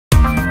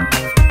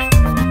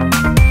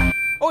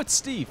it's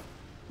Steve.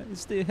 Hey,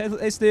 Steve.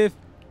 Hey, Steve.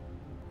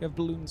 You have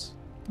balloons.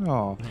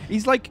 Oh,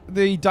 he's like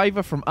the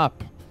diver from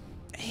Up.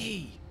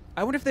 Hey,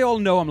 I wonder if they all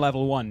know I'm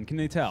level 1. Can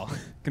they tell?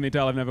 Can they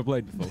tell I've never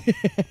played before?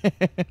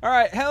 All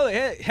right, hell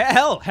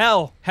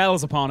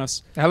is upon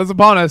us. Hell is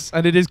upon us,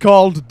 and it is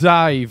called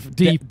Dive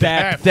Deep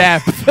Depth.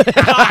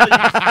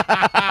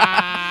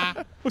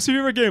 What's your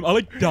favorite game? I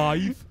like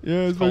Dive.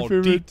 Yeah, it's my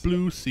favorite. Deep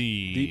Blue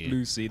Sea. Deep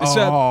Blue Sea.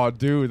 Oh,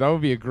 dude, that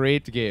would be a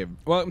great game.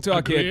 Welcome to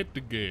our kid.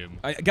 Great game.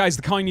 Guys,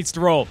 the coin needs to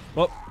roll.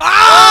 Well,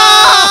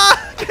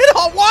 ah! Get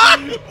on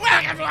one!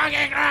 Welcome to our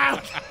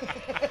ground.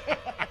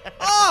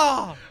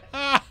 Oh!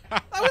 That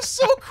was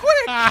so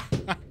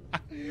quick!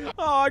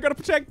 Oh, I gotta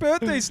protect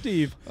birthday,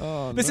 Steve.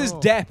 Oh, this no. is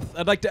depth.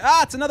 I'd like to.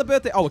 Ah, it's another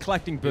birthday. Oh, we're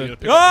collecting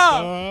birthday.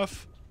 Oh!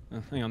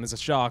 Oh, hang on, there's a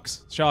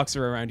sharks. Sharks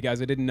are around,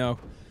 guys. I didn't know.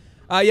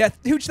 Yeah,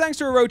 huge thanks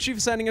to Orochi for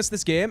sending us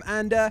this game,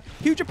 and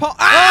huge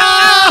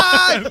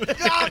Ah!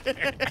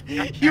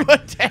 You are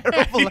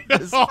terrible at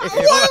this game. What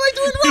am I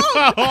doing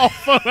wrong?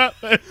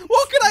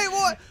 What could I?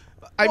 What?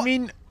 I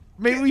mean,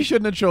 maybe we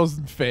shouldn't have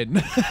chosen Finn.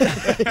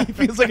 He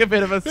feels like a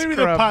bit of a Maybe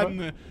scrub. the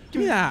pattern.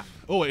 Give me that.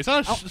 Oh, is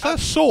that a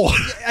sword?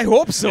 I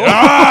hope so.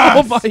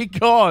 Oh my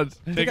god.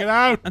 Take it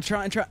out. I'm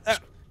trying.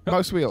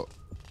 Mouse wheel.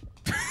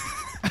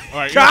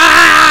 Alright,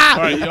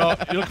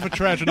 you're looking for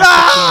treasure.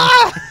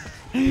 Not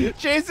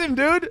Chase him,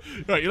 dude.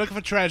 right, you're looking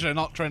for treasure,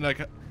 not trying to like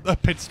a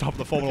pit stop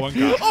the Formula 1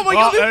 car. Oh my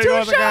god, there there's you two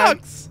go again.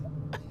 sharks.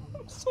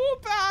 So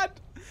bad.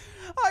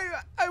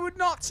 I would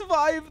not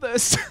survive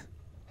this.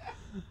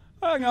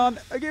 Hang on.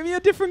 Give me a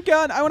different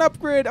gun. I want to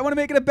upgrade. I want to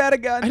make it a better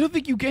gun. I don't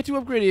think you get to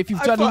upgrade it if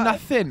you've done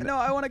nothing. No,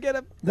 I want to get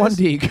a... One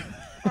dig.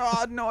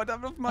 Oh, no, I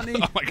don't have enough money.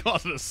 Oh my god,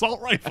 it's an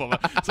assault rifle.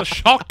 It's a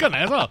shotgun,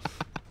 ever.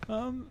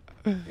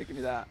 Here, give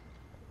me that.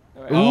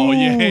 Right. Oh,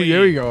 yeah.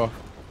 Here we go.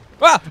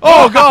 Ah!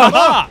 Oh god.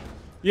 Ah!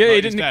 Yeah, Oh, he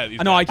he's didn't. dead, he's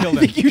I know, I I killed him.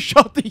 think you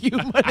shot the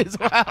human as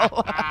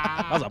well.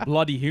 That was a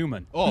bloody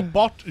human. Oh,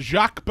 bot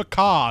Jacques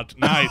Picard.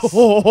 Nice.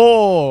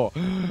 Oh.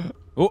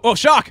 Oh,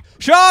 shark!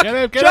 Shark! Get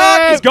him, get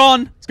Shark! him! He's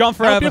gone. He's gone Help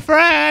forever. your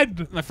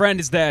friend. My friend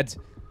is dead.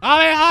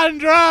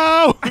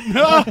 Alejandro!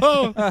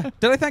 No!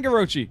 Did I thank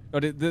Orochi? Or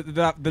did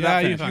that Yeah,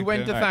 you finish? thanked You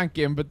went to him. thank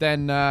him, but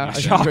then I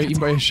think shark. you got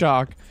eaten by a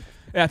shark.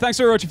 Yeah, thanks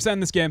to Orochi for sending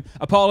this game.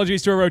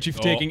 Apologies to Orochi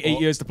for taking 8 oh.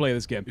 years to play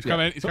this game. He's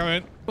coming, he's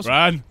coming.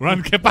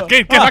 Run, get back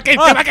in, get back in,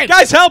 get back in!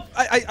 Guys, help!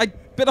 I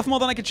bit off more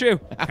than I could chew.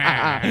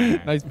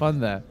 Nice pun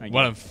there.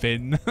 Well, I'm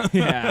Finn.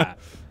 Yeah.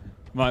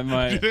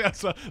 My.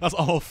 that's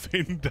all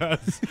Finn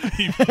does.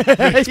 He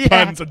makes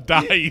puns and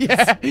dies.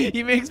 Yeah,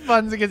 he makes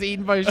puns and gets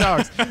eaten by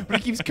sharks, but he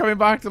keeps coming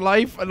back to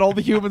life, and all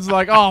the humans are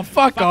like, "Oh,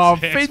 fuck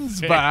off, it, Finn's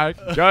Finn." back."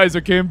 Guys,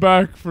 I came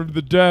back from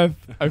the death.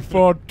 I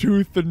fought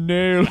tooth and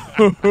nail.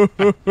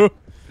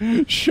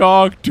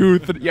 Shark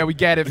tooth. Yeah, we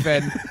get it,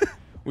 Finn.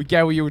 We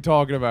get what you were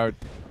talking about.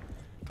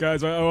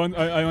 Guys,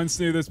 I once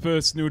knew this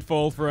person who would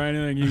fall for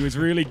anything. He was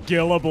really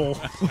gillable.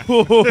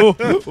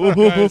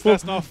 Guys,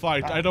 let's not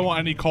fight. I don't want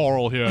any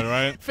coral here,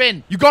 right?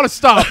 Finn, you gotta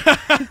stop.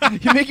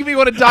 You're making me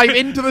want to dive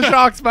into the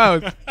shark's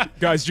mouth.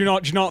 Guys, do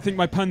you not think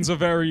my puns are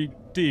very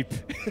deep?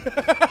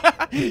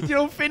 You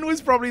know, Finn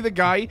was probably the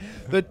guy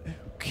that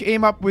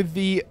came up with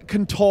the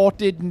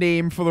contorted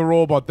name for the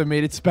robot that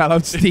made it spell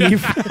out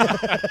Steve.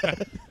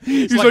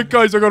 He's like,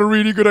 guys, I got a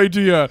really good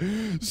idea.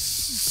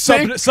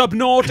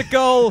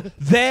 Subnautical,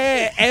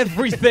 there,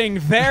 everything,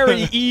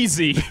 very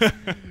easy.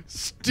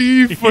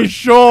 Steve for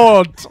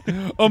short.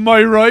 Am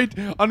I right?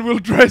 And we'll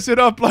dress it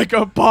up like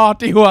a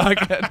party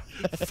wagon.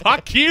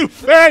 Fuck you,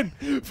 Finn!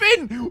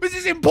 Finn, was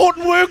this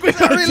important work we've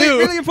got to do?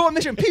 Really important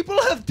mission.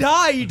 People have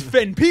died,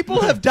 Finn.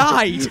 People have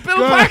died.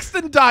 Bill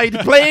Paxton died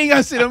playing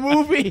us in a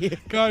movie.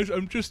 Guys,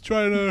 I'm just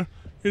trying to,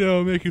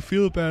 make you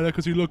feel better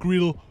because you look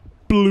real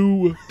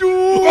blue.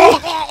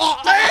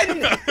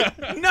 Finn!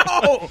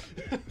 No!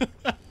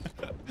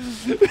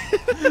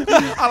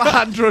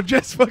 Alejandro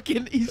just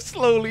he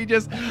slowly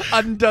just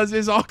undoes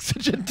his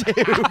oxygen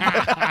tube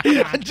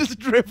and just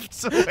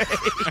drifts away.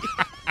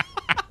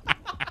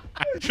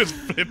 Just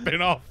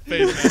flipping off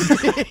Finn.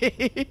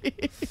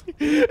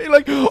 He's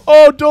like,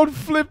 oh, don't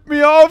flip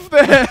me off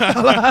there,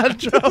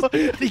 Alejandro.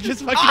 He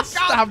just fucking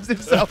stabs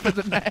himself in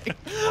the neck.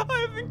 I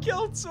have been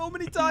killed so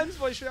many times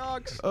by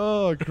sharks.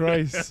 Oh,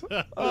 Christ.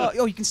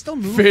 Oh, you can still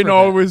move. Finn for a bit.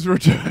 always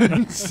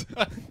returns.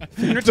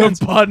 Finn returns.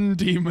 The pun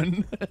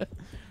demon.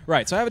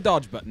 Right, so I have a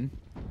dodge button.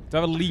 So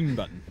I have a lean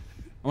button.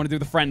 I want to do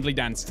the friendly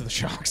dance to the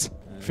sharks.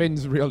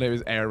 Finn's real name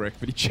is Eric,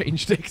 but he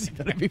changed it because he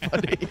thought it'd be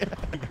funny.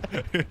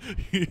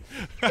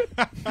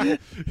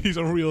 He's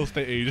a real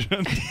estate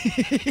agent.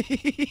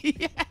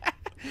 Yeah.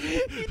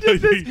 He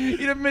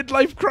did a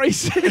midlife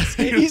crisis.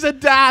 He's a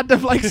dad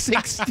of like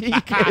 60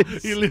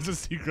 kids. He lives a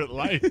secret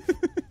life.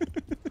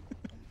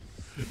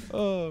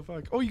 Oh,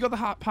 fuck. Oh, you got the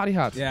party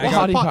hat. Yeah, What I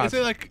got party hat? Is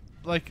it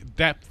like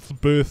Depth's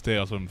birthday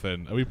or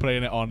something? Are we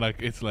playing it on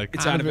it's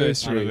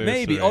Anniversary.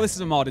 Maybe. Oh, this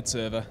is a modded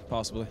server,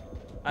 possibly.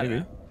 I don't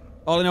Maybe. know.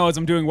 All I know is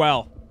I'm doing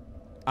well.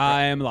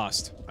 I am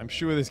lost. I'm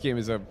sure this game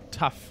is a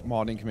tough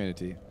modding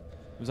community.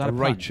 Was that a pun?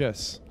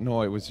 righteous?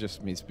 No, it was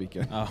just me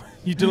speaking. Oh,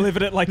 you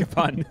delivered it like a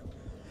pun.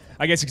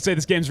 I guess you could say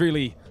this game's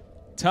really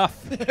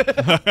Tough.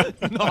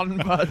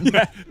 Non-bun.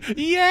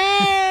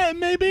 Yeah,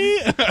 maybe.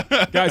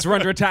 Guys, we're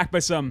under attack by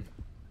some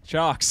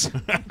sharks.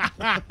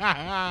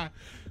 I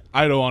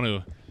don't want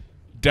to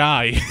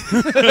die.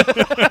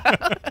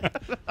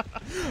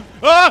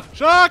 Ah,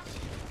 shark!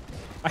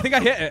 I think I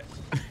hit it.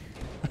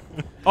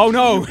 Oh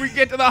no! We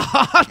get to the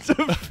heart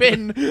of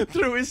Finn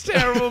through his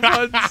terrible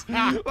puns.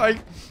 Like,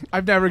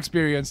 I've never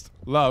experienced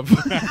love.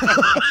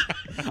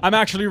 I'm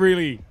actually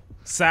really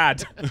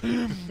sad.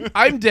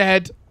 I'm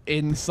dead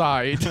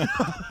inside.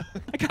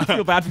 I kind of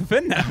feel bad for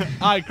Finn now.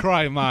 I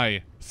cry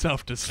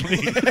myself to sleep.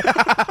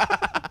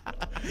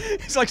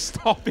 He's like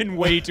stopping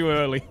way too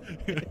early.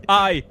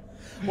 I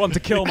want to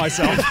kill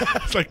myself.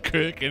 It's like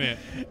Kirk, innit?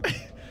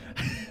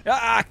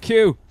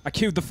 Q. I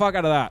queued the fuck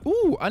out of that.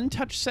 Ooh,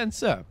 untouched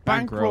sensor.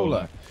 Bankroller.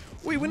 Bankroller.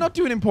 Wait, we're not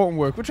doing important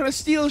work. We're trying to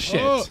steal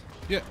shit. Oh,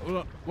 yeah,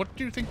 well, what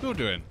do you think they're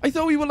doing? I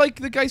thought we were like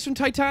the guys from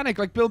Titanic,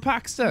 like Bill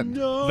Paxton.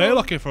 No. They're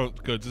looking for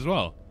goods as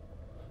well.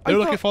 I They were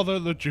looking thought- for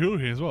the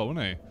jewelry as well, weren't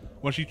they?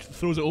 When she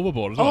throws it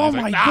overboard as well. Oh he's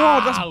my like,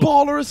 god, that's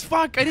baller as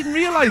fuck. I didn't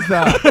realize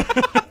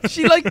that.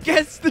 She like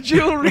gets the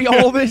jewelry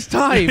all this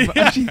time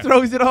and she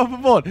throws it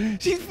overboard.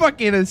 She's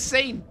fucking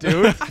insane,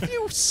 dude. Have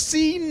you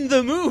seen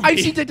the movie? I've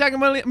seen Titanic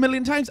a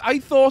million times. I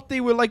thought they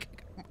were like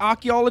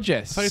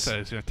archaeologists. I said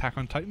it's Attack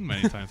on Titan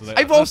many times. So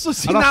I've also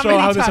seen I'm that not sure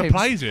many how times. this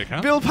applies here,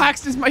 Cam. Bill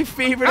Paxton's my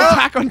favorite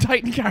Attack on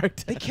Titan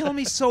character. They kill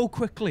me so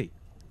quickly.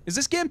 Is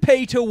this game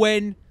pay to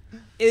win?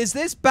 Is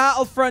this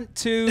Battlefront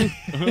 2?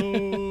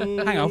 Hang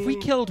on, have we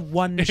killed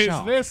one Is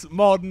shark? this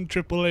modern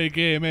AAA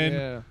gaming?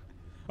 Yeah.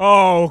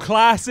 Oh,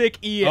 classic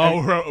EA. Oh,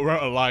 we're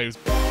out of lives.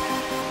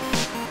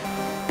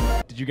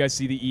 Did you guys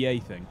see the EA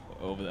thing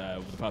over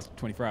the past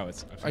 24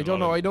 hours? I don't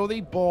know. I know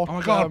they bought. Oh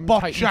my god,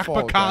 bot Jack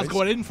Titanfall, Bacard's guys.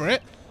 going in for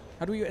it.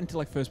 How do we get into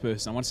like first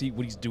person? I want to see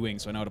what he's doing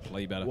so I know how to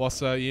play better.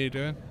 What's you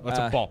doing? That's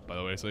a bot, by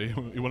the way, so you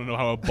want to know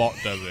how a bot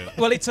does it.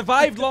 Well, it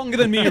survived longer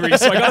than me, Reece,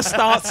 so I gotta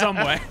start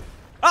somewhere.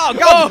 Oh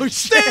god! Oh,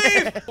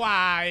 Steve!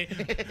 Why?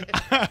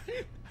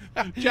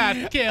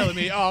 Just killing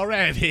me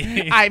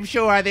already. I'm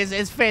sure this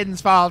is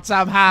Finn's fault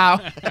somehow.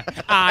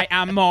 I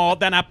am more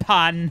than a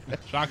pun.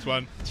 Sharks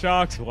won.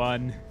 Sharks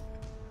won.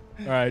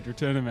 Alright,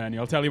 return to menu.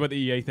 I'll tell you about the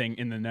EA thing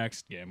in the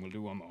next game. We'll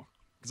do one more.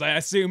 Because I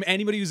assume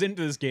anybody who's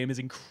into this game is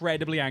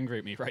incredibly angry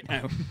at me right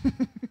now.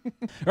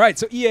 Alright,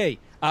 so EA.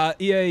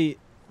 EA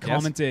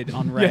commented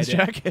on Reddit. Yes,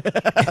 Jack.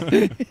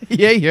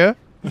 yeah.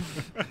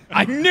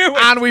 I knew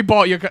it! And we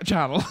bought your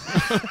channel.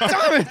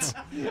 Damn it!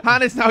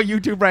 And it's now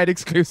YouTube Red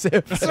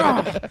exclusive.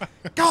 Oh,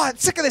 God,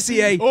 sick of this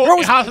EA. Oh, We're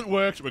always- it hasn't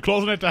worked. We're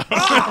closing it down.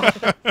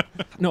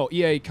 No,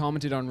 EA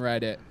commented on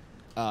Reddit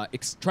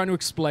trying to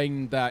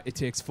explain that it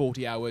takes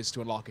 40 hours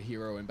to unlock a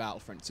hero in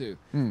Battlefront 2.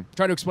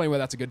 Trying to explain why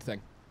that's a good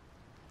thing.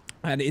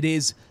 And it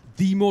is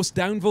the most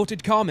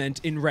downvoted comment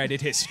in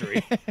Reddit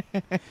history.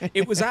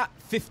 It was at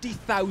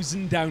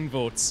 50,000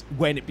 downvotes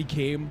when it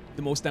became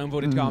the most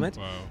downvoted comment.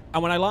 Wow.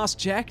 And when I last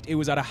checked, it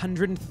was at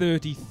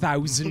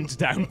 130,000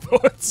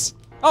 downvotes.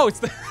 Oh, it's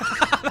the...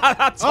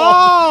 That's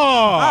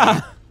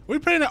all. We're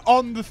playing it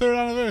on the 3rd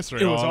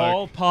anniversary. It was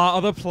all part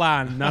of the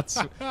plan.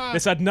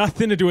 This had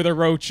nothing to do with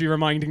Orochi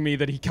reminding me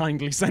that he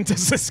kindly sent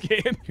us this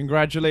game.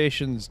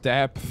 Congratulations,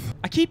 Depth.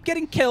 I keep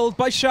getting killed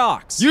by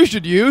sharks. You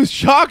should use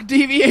Shark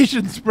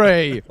Deviation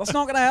Spray. That's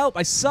not gonna help.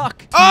 I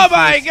suck. Oh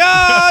my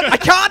god! I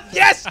can't.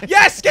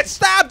 Yes, get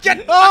stabbed.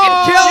 Get Oh,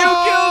 fucking killed. you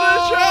killed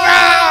a shark!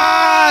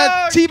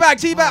 Ah,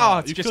 teabag. Oh,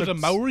 it's You just killed a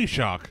Maori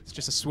shark. It's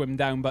just a swim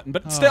down button,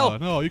 but still. Oh,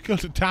 no, you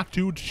killed a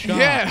tattooed shark.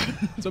 Yeah.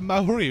 It's a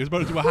Maori. He was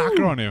about to do a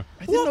hacker on you.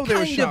 I didn't know there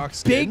were kind shark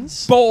of big,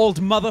 skins.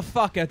 bald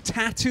motherfucker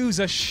tattoos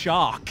a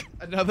shark?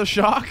 Another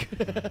shark?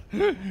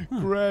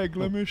 Greg,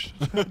 let me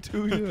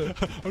tattoo you.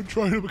 I'm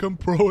trying to become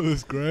pro at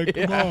this, Greg.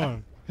 Come Yeah.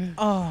 on.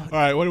 Oh, All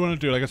right, what do you want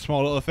to do? Like a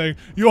small little thing?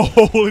 Your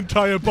whole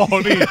entire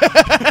body.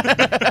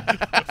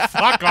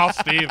 Fuck off,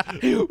 Steve.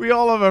 We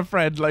all have a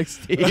friend like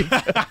Steve.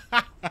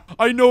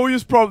 I know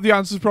the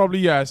answer's probably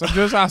yes. I'm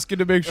just asking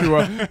to make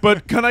sure.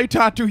 But can I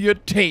tattoo your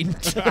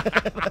taint?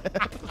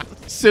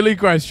 Silly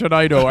question,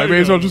 I know. I may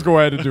as well just go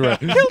ahead and do it.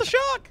 killed a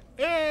shark.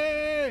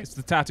 Hey. It's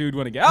the tattooed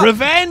one again. Oh,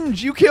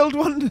 Revenge! You killed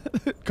one.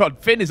 God,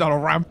 Finn is on a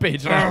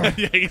rampage now.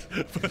 Yeah,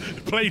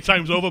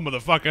 playtime's over,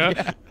 motherfucker.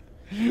 Yeah.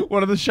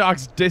 One of the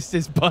sharks dissed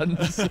his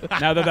buns.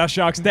 now that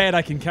shark's dead,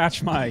 I can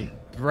catch my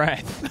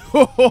breath.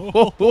 I'm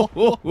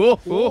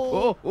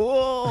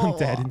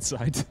dead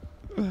inside.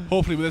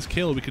 Hopefully with this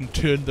kill, we can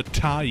turn the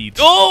tide.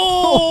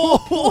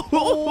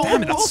 Oh!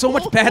 Damn it, that's so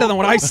much better than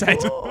what I said.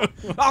 Oh,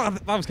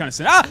 that was kind of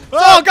sin. Ah!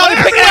 Oh, God,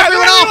 they're picking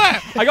everyone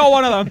off! I got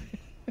one of them.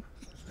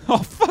 Oh,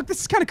 fuck,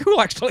 this is kind of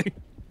cool, actually.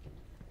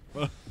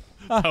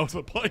 That was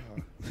the point.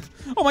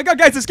 Oh my god,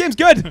 guys, this game's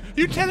good!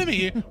 You telling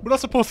me we're not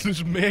supposed to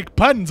just make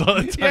puns all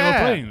the time Yeah. we're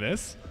playing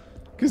this?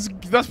 Because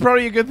that's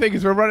probably a good thing,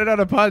 because we're running out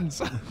of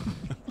puns.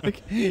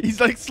 Like, he's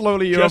like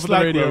slowly Just over the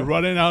like radio. we're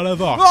running out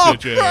of Oh,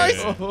 oxygen.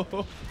 Christ!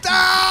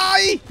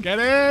 Die! Get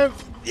him!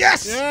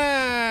 Yes!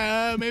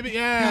 Yeah, maybe,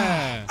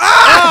 yeah.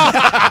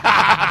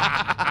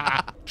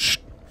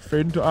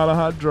 Finn to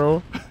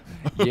Alejandro.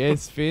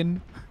 Yes,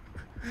 Finn.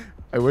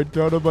 I went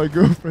down on my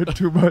girlfriend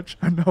too much,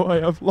 and now I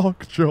have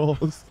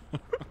lockjaws.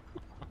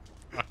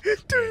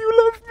 Do you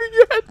love me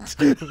yet?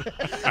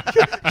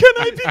 Can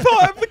I be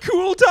part of the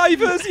cool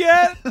divers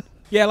yet?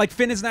 Yeah, like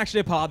Finn isn't actually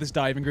a part of this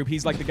diving group.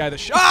 He's like the guy that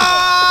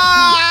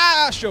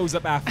shows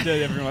up after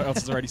everyone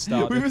else has already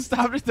started. We've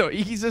established though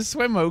he's a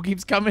swimmer who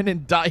keeps coming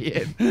and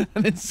dying and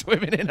then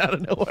swimming in out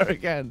of nowhere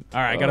again.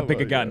 All right, I gotta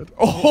pick a gun. God.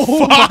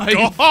 Oh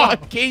my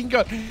fucking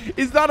god!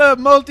 Is that a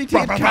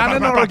multi-tiered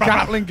cannon or a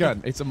Gatling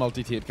gun? It's a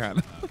multi-tiered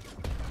cannon.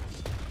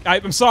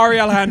 I'm sorry,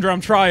 Alejandro. I'm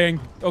trying.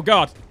 Oh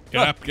god.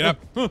 Get up, get up.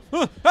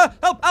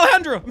 Help,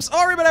 Alejandro! I'm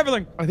sorry about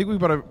everything. I think we've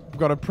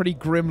got a pretty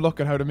grim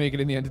look at how to make it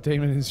in the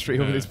entertainment industry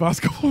over these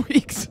past couple of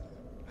weeks.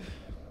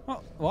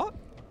 What?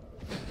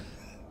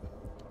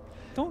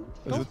 Don't.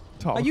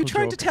 Are you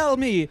trying to tell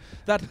me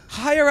that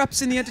higher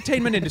ups in the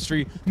entertainment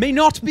industry may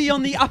not be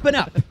on the up and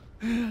up?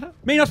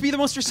 May not be the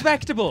most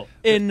respectable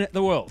in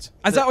the world?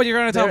 Is that what you're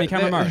going to tell me,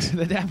 Cameron Morris?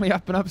 They're definitely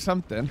up and up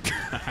something.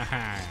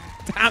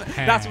 Damn,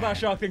 that's what that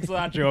shark thinks of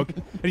that joke.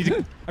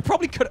 I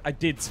probably could. I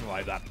did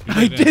survive that.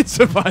 I did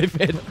survive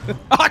it.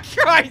 Oh,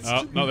 Christ!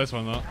 Oh, not this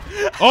one, though.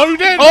 Oh, you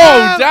did!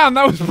 Oh, damn,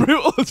 that was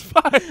brutal as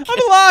fuck.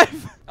 I'm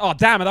alive! Oh,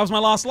 damn it, that was my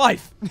last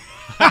life.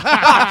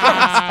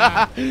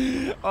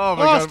 Oh,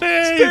 my god.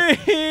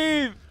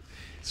 Steve!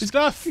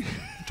 Stuff,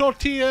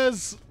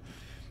 tortillas,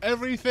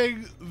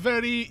 everything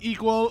very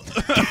equal.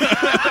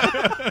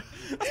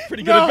 That's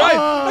pretty good advice.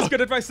 That's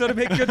good advice though to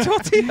make good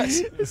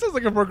tortillas. This sounds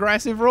like a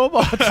progressive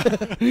robot.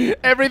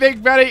 Everything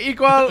very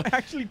equal. I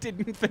actually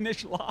didn't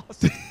finish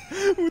last.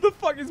 Who the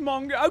fuck is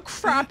Mongoose? How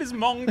crap is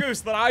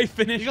Mongoose that I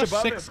finished You got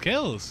above 6 him?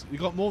 kills. You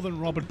got more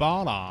than Robert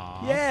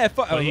Barlow. Yeah,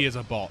 but he is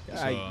a bot.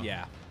 So.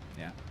 Yeah.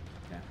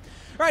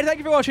 Right, thank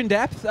you for watching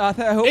Depth. I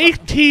hope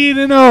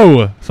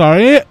 18-0.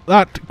 Sorry,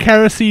 that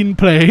kerosene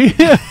play.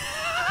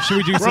 Should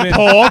we do some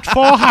report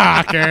for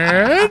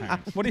Hearn?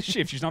 What is she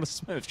if she's not a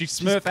Smurf? She's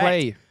She's Smurf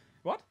clay.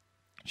 What?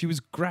 She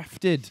was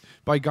grafted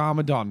by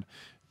Garmadon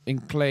in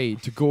clay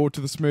to go to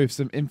the Smurfs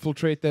and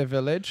infiltrate their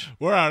village.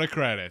 We're out of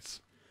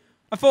credits.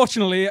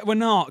 Unfortunately, we're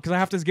not, because I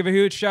have to give a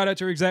huge shout out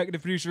to our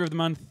executive producer of the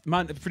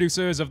month,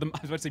 producers of the, I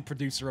was about to say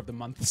producer of the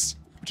months,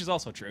 which is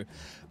also true.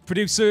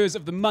 Producers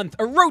of the month,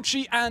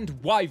 Orochi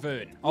and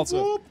Wyvern.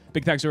 Also,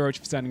 big thanks to Orochi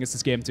for sending us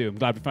this game too. I'm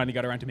glad we finally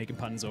got around to making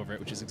puns over it,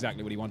 which is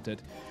exactly what he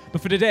wanted.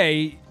 But for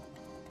today,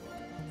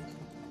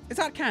 is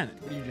that canon?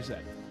 What did you just say?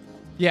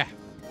 Yeah.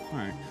 All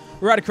right,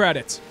 we're out of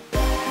credits.